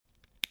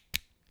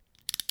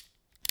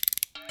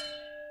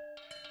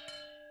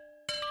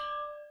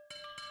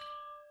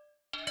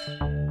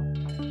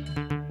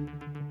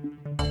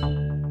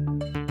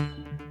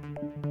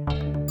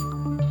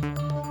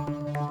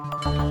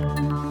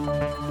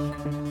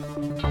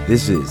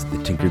This is the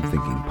Tinkered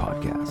Thinking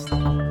Podcast.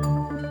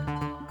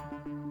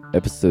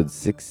 Episode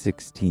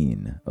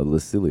 616, a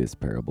Lucilius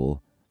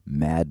parable,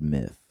 Mad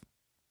Myth.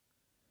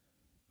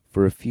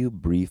 For a few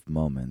brief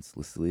moments,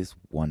 Lucilius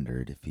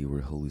wondered if he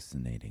were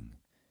hallucinating.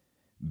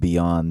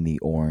 Beyond the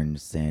orange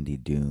sandy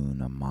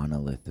dune, a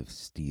monolith of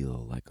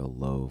steel like a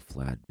low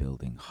flat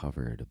building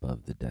hovered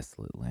above the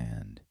desolate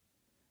land.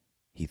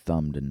 He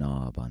thumbed a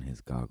knob on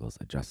his goggles,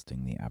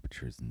 adjusting the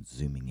apertures and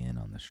zooming in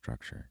on the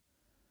structure.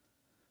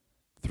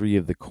 3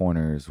 of the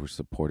corners were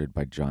supported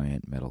by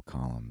giant metal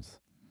columns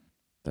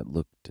that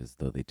looked as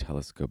though they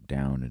telescoped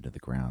down into the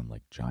ground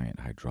like giant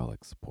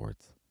hydraulic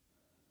supports.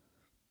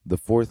 The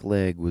 4th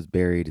leg was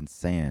buried in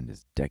sand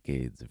as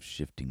decades of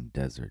shifting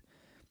desert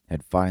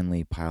had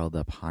finally piled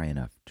up high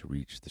enough to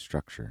reach the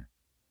structure.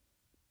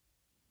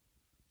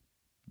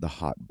 The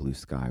hot blue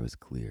sky was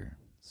clear,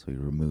 so he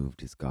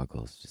removed his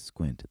goggles to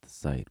squint at the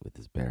sight with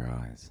his bare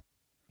eyes.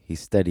 He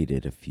studied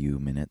it a few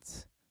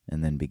minutes,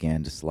 and then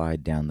began to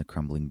slide down the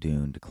crumbling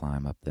dune to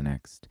climb up the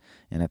next,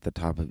 and at the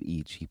top of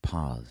each he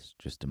paused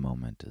just a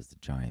moment as the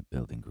giant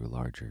building grew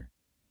larger.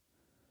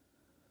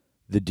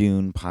 The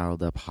dune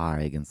piled up high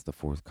against the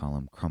 4th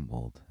column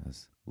crumbled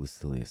as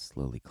Lucilius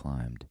slowly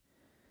climbed.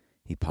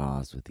 He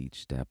paused with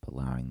each step,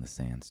 allowing the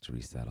sands to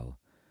resettle,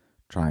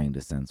 trying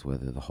to sense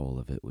whether the whole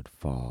of it would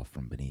fall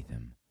from beneath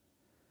him.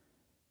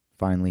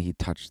 Finally he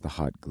touched the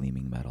hot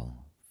gleaming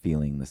metal,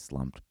 feeling the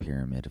slumped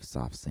pyramid of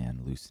soft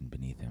sand loosen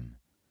beneath him.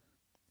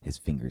 His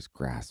fingers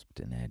grasped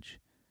an edge,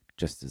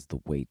 just as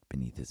the weight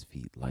beneath his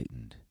feet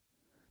lightened.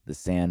 The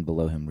sand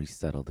below him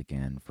resettled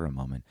again for a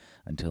moment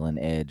until an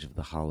edge of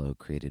the hollow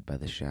created by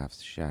the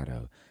shaft's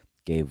shadow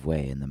gave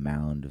way, and the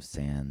mound of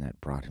sand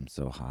that brought him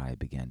so high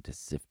began to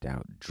sift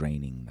out,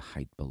 draining the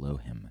height below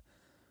him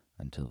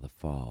until the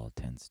fall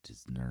tensed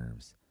his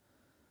nerves.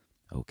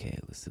 Okay,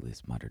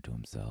 Lucilius muttered to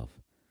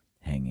himself,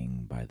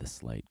 hanging by the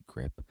slight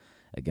grip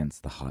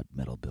against the hot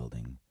metal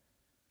building.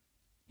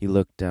 He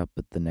looked up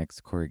at the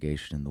next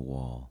corrugation in the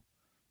wall.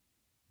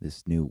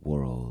 This new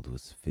world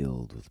was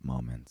filled with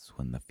moments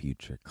when the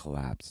future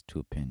collapsed to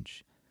a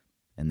pinch,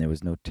 and there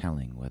was no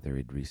telling whether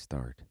it'd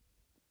restart.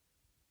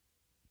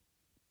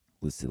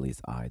 Lucilius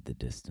eyed the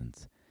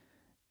distance,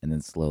 and then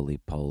slowly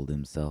pulled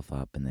himself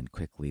up, and then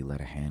quickly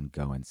let a hand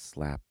go and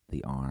slapped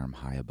the arm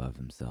high above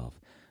himself,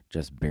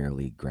 just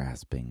barely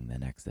grasping the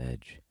next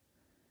edge.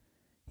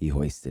 He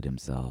hoisted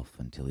himself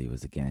until he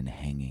was again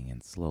hanging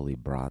and slowly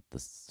brought the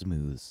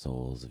smooth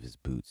soles of his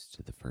boots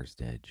to the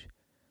first edge.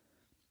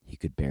 He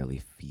could barely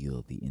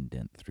feel the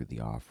indent through the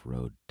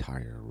off-road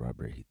tire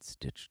rubber he'd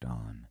stitched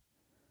on,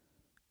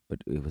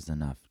 but it was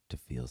enough to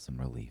feel some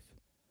relief.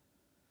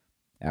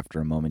 After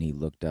a moment he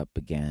looked up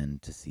again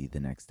to see the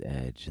next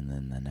edge and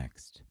then the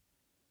next.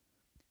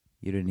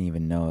 "You don't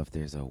even know if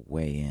there's a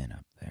way in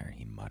up there,"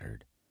 he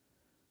muttered.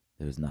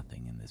 There was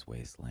nothing in this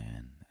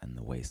wasteland, and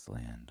the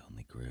wasteland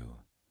only grew.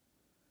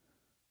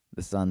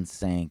 The sun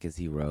sank as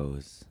he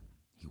rose.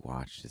 He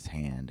watched his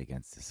hand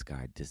against the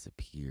sky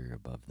disappear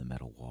above the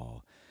metal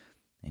wall,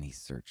 and he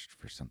searched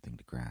for something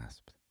to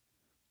grasp.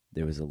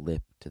 There was a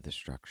lip to the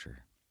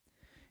structure.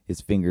 His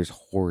fingers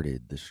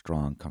hoarded the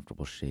strong,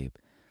 comfortable shape,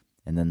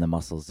 and then the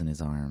muscles in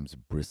his arms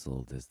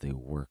bristled as they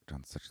worked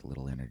on such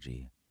little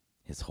energy,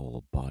 his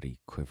whole body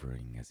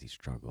quivering as he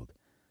struggled.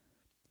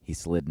 He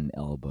slid an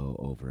elbow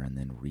over and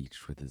then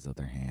reached with his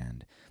other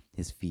hand,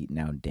 his feet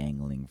now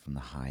dangling from the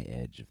high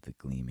edge of the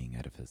gleaming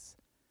edifice.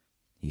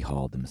 He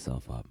hauled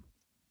himself up,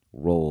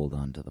 rolled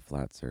onto the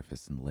flat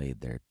surface, and laid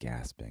there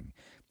gasping,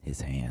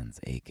 his hands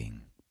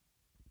aching.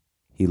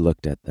 He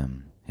looked at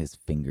them, his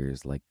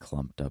fingers like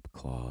clumped-up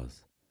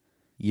claws.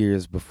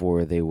 Years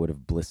before they would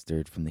have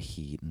blistered from the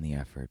heat and the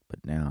effort,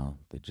 but now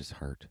they just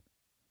hurt.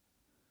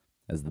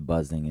 As the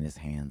buzzing in his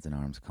hands and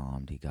arms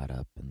calmed, he got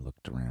up and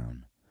looked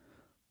around.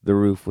 The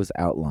roof was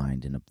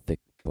outlined in a thick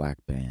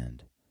black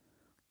band.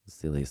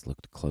 Lucilius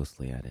looked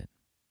closely at it.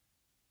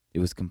 It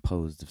was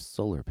composed of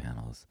solar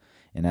panels,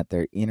 and at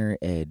their inner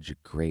edge a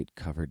great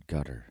covered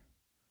gutter.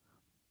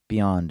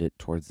 Beyond it,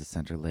 towards the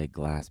center, lay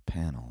glass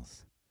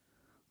panels.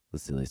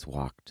 Lucilius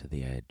walked to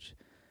the edge,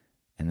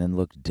 and then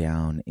looked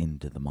down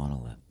into the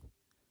monolith.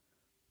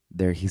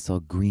 There he saw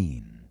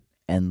green,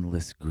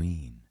 endless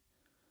green.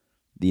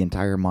 The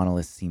entire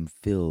monolith seemed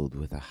filled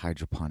with a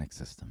hydroponic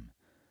system.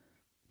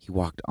 He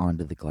walked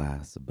onto the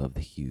glass above the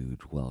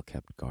huge,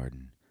 well-kept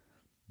garden.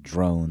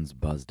 Drones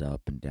buzzed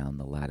up and down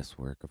the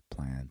latticework of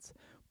plants,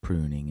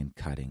 pruning and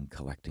cutting,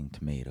 collecting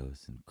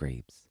tomatoes and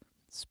grapes,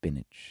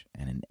 spinach,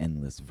 and an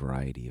endless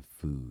variety of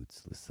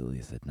foods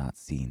Lucilius had not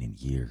seen in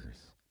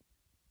years.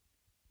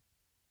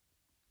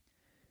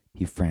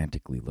 He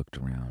frantically looked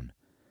around.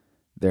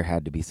 There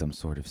had to be some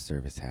sort of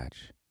service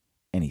hatch.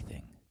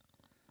 Anything.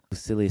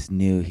 Lucilius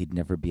knew he'd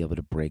never be able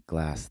to break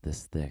glass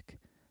this thick,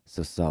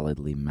 so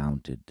solidly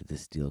mounted to the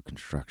steel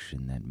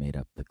construction that made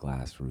up the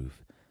glass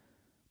roof.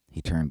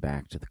 He turned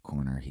back to the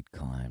corner he'd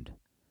climbed,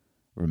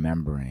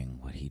 remembering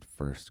what he'd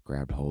first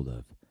grabbed hold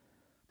of.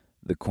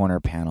 The corner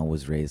panel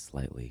was raised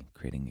slightly,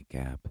 creating a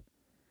gap.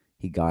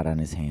 He got on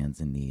his hands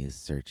and knees,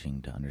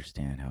 searching to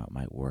understand how it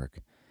might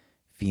work,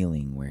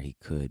 feeling where he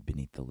could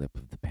beneath the lip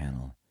of the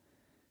panel.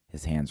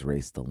 His hands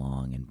raced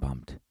along and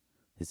bumped.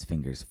 His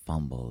fingers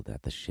fumbled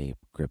at the shape,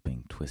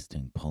 gripping,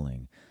 twisting,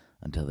 pulling,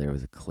 until there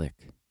was a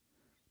click.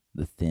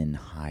 The thin,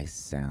 high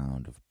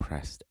sound of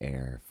pressed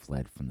air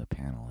fled from the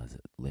panel as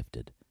it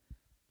lifted.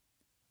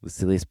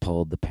 Lucilius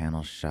pulled the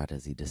panel shut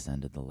as he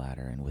descended the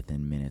ladder, and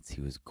within minutes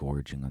he was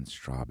gorging on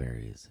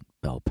strawberries and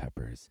bell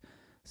peppers,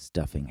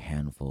 stuffing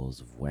handfuls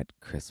of wet,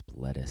 crisp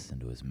lettuce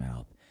into his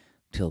mouth,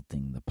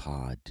 tilting the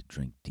pod to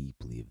drink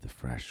deeply of the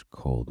fresh,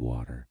 cold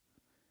water.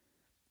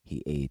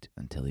 He ate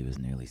until he was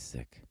nearly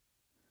sick.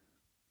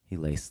 He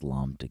lay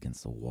slumped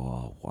against the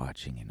wall,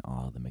 watching in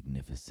awe the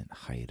magnificent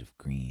height of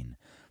green,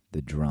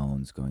 the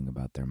drones going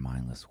about their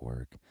mindless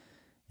work,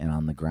 and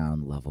on the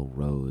ground level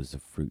rows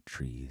of fruit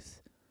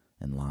trees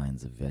and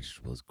lines of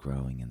vegetables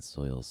growing in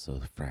soil so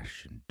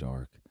fresh and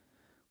dark.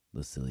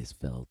 Lucilius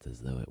felt as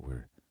though it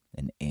were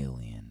an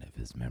alien of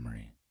his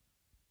memory.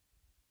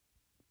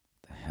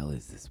 The hell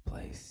is this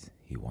place?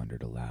 He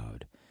wondered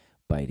aloud,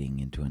 biting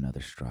into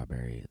another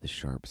strawberry, the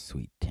sharp,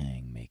 sweet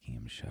tang making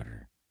him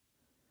shudder.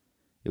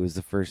 It was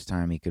the first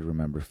time he could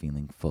remember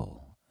feeling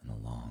full in a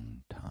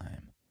long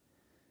time.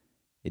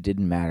 It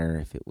didn't matter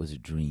if it was a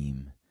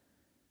dream.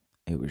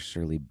 It was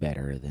surely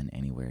better than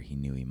anywhere he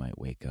knew he might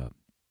wake up.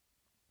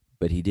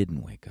 But he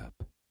didn't wake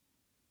up.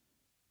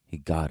 He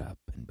got up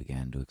and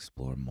began to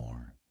explore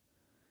more.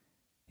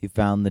 He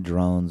found the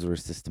drones were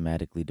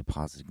systematically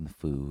depositing the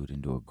food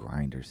into a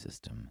grinder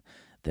system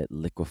that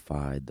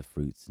liquefied the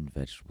fruits and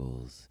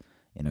vegetables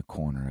in a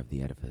corner of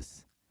the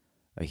edifice.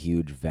 A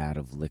huge vat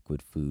of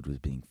liquid food was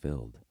being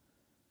filled.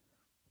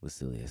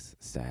 Lucilius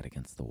sat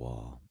against the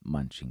wall,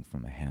 munching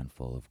from a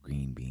handful of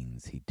green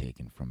beans he'd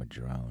taken from a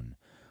drone,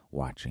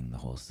 watching the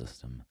whole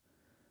system.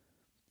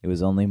 It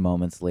was only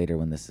moments later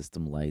when the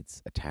system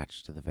lights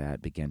attached to the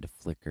vat began to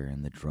flicker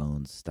and the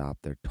drones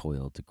stopped their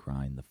toil to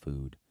grind the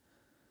food.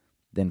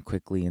 Then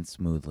quickly and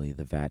smoothly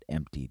the vat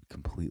emptied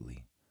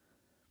completely.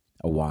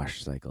 A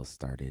wash cycle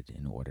started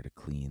in order to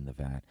clean the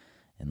vat,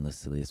 and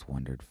Lucilius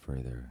wandered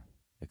further,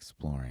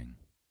 exploring.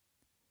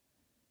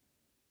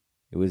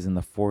 It was in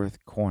the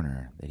fourth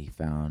corner that he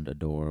found a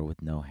door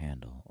with no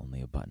handle,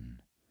 only a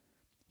button.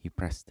 He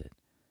pressed it,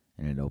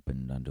 and it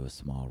opened onto a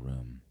small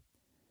room.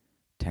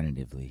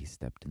 Tentatively, he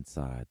stepped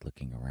inside,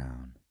 looking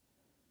around.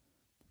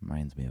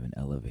 Reminds me of an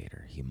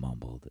elevator, he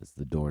mumbled, as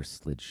the door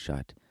slid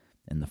shut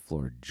and the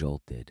floor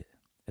jolted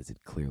as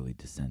it clearly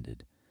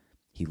descended.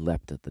 He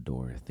leapt at the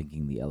door,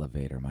 thinking the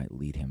elevator might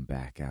lead him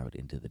back out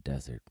into the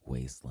desert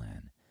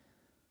wasteland.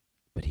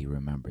 But he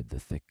remembered the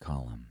thick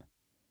column.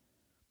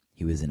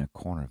 He was in a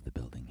corner of the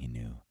building, he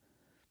knew.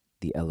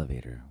 The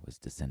elevator was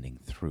descending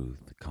through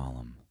the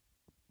column.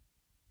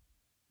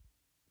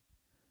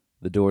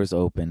 The doors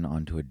open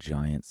onto a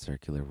giant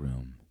circular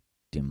room,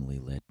 dimly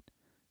lit,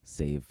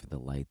 save for the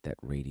light that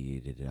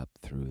radiated up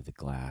through the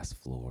glass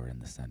floor in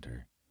the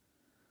center.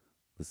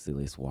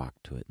 Lucilius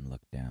walked to it and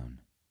looked down.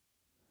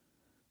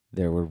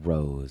 There were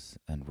rows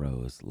and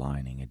rows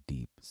lining a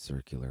deep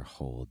circular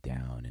hole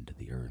down into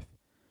the earth.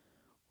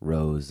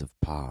 Rows of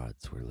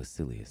pods where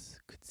Lucilius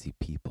could see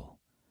people,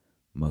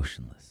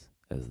 motionless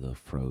as though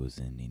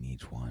frozen in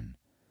each one,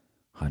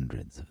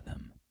 hundreds of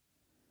them.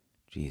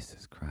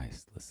 Jesus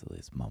Christ,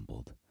 Lucilius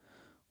mumbled,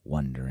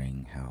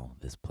 wondering how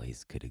this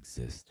place could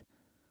exist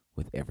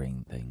with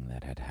everything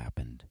that had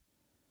happened.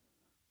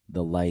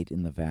 The light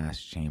in the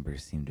vast chamber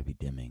seemed to be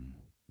dimming,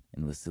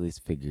 and Lucilius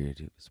figured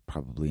it was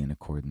probably in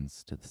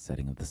accordance to the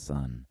setting of the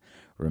sun,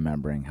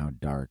 remembering how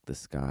dark the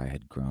sky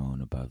had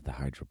grown above the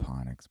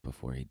hydroponics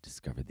before he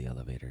discovered the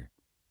elevator.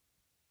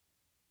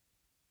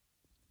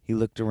 He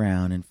looked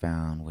around and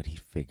found what he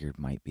figured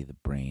might be the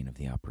brain of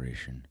the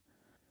operation,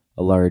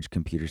 a large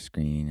computer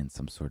screen and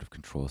some sort of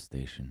control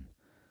station.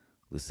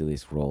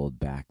 Lucilius rolled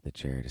back the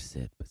chair to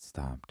sit, but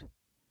stopped.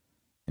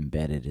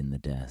 Embedded in the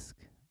desk,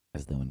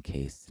 as though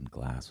encased in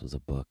glass, was a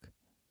book.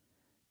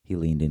 He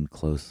leaned in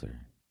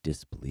closer,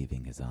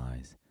 disbelieving his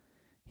eyes.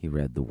 He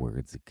read the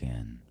words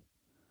again.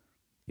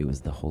 It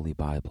was the Holy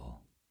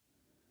Bible.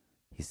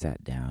 He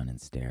sat down and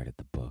stared at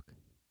the book.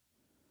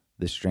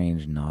 The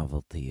strange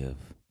novelty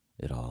of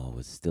it all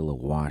was still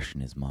awash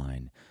in his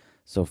mind,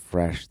 so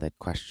fresh that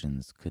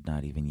questions could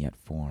not even yet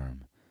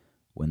form,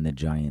 when the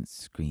giant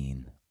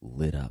screen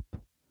lit up.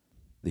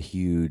 The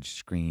huge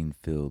screen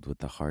filled with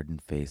the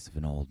hardened face of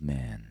an old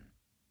man,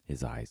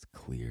 his eyes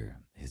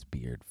clear, his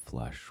beard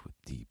flush with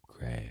deep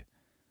gray.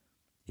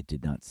 It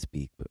did not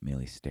speak, but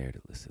merely stared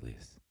at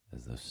Lucilius,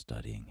 as though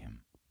studying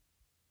him.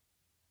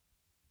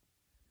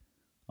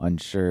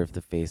 Unsure if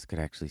the face could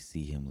actually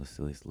see him,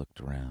 Lucilius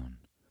looked around.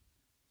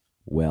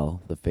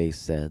 Well, the face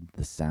said,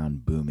 the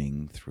sound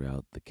booming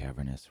throughout the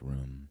cavernous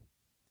room.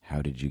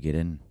 How did you get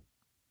in?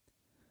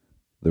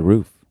 The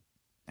roof.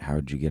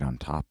 How'd you get on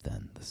top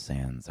then? The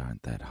sands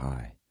aren't that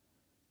high.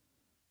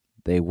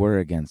 They were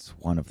against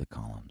one of the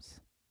columns.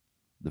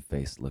 The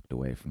face looked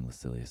away from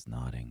Lucilius,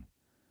 nodding.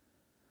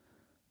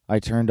 I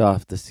turned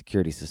off the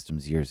security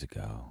systems years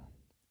ago.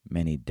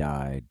 Many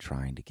died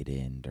trying to get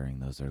in during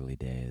those early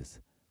days.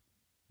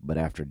 But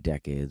after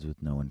decades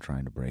with no one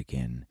trying to break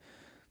in,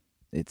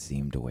 It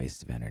seemed a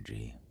waste of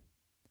energy.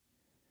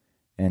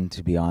 And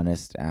to be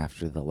honest,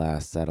 after the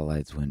last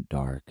satellites went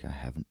dark, I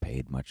haven't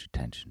paid much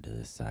attention to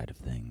this side of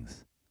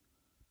things.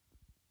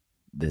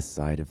 This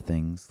side of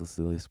things?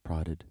 Lucilius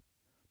prodded.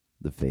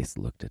 The face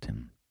looked at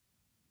him.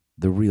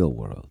 The real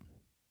world,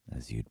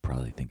 as you'd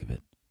probably think of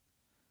it.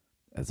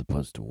 As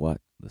opposed to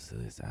what?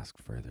 Lucilius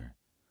asked further.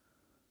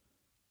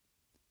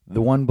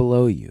 The one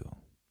below you,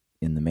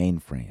 in the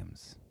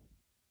mainframes.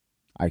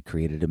 I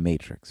created a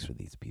matrix for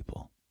these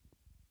people.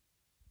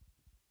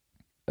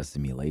 A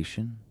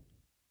simulation?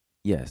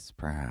 Yes,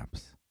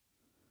 perhaps.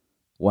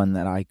 One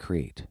that I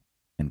create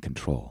and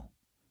control.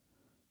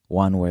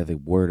 One where the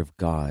word of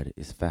God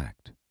is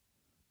fact,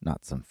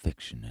 not some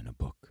fiction in a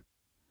book.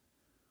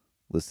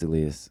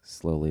 Lucilius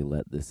slowly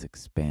let this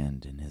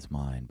expand in his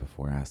mind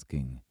before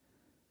asking,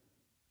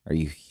 Are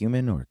you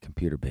human or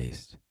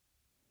computer-based?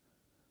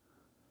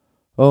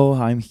 Oh,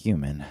 I'm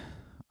human.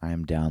 I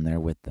am down there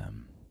with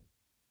them.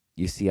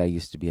 You see, I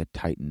used to be a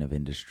titan of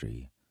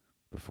industry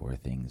before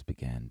things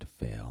began to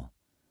fail.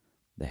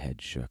 The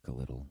head shook a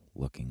little,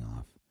 looking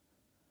off.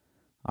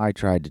 I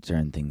tried to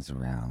turn things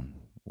around.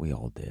 We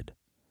all did.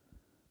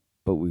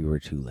 But we were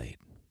too late.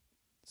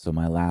 So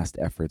my last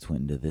efforts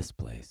went into this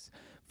place,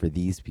 for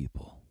these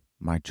people,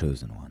 my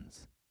chosen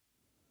ones.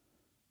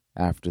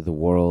 After the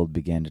world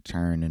began to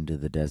turn into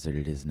the desert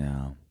it is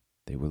now,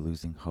 they were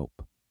losing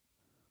hope.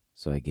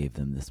 So I gave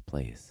them this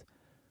place,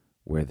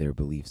 where their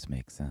beliefs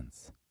make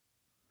sense.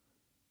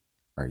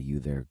 Are you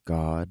their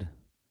God?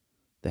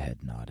 The head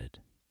nodded.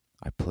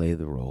 I play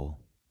the role,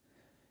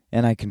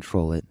 and I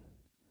control it.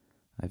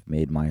 I've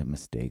made my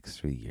mistakes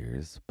for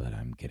years, but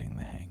I'm getting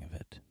the hang of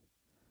it.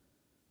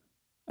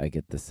 I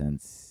get the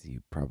sense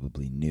you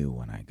probably knew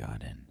when I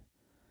got in.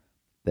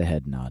 The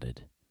head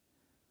nodded.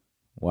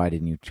 Why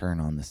didn't you turn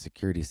on the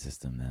security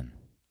system then?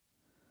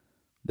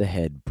 The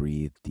head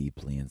breathed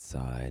deeply and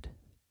sighed.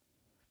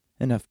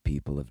 Enough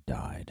people have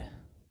died,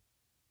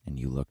 and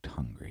you looked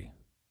hungry.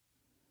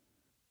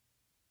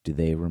 Do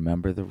they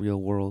remember the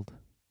real world?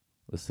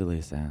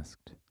 Lucilius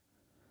asked.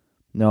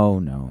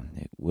 No,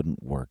 it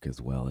wouldn't work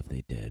as well if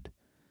they did.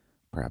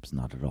 Perhaps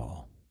not at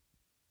all.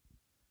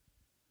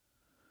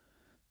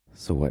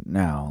 So what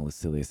now?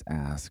 Lucilius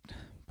asked,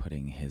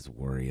 putting his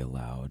worry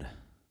aloud.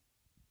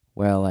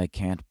 Well, I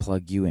can't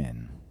plug you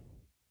in.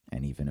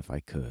 And even if I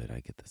could,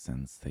 I get the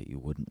sense that you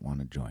wouldn't want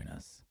to join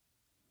us.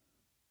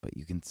 But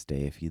you can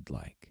stay if you'd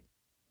like.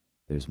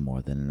 There's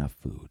more than enough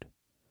food.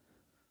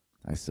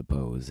 I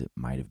suppose it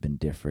might have been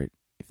different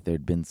if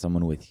there'd been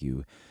someone with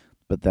you,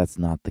 but that's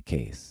not the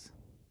case.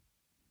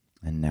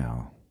 And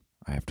now,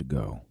 I have to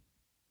go.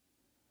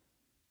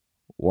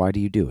 Why do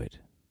you do it?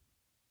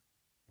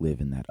 Live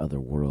in that other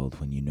world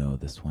when you know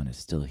this one is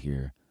still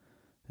here.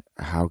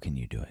 How can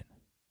you do it?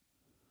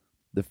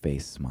 The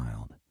face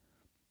smiled,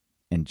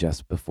 and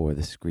just before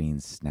the screen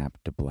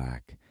snapped to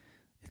black,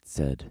 it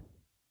said,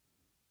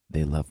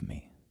 They love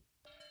me.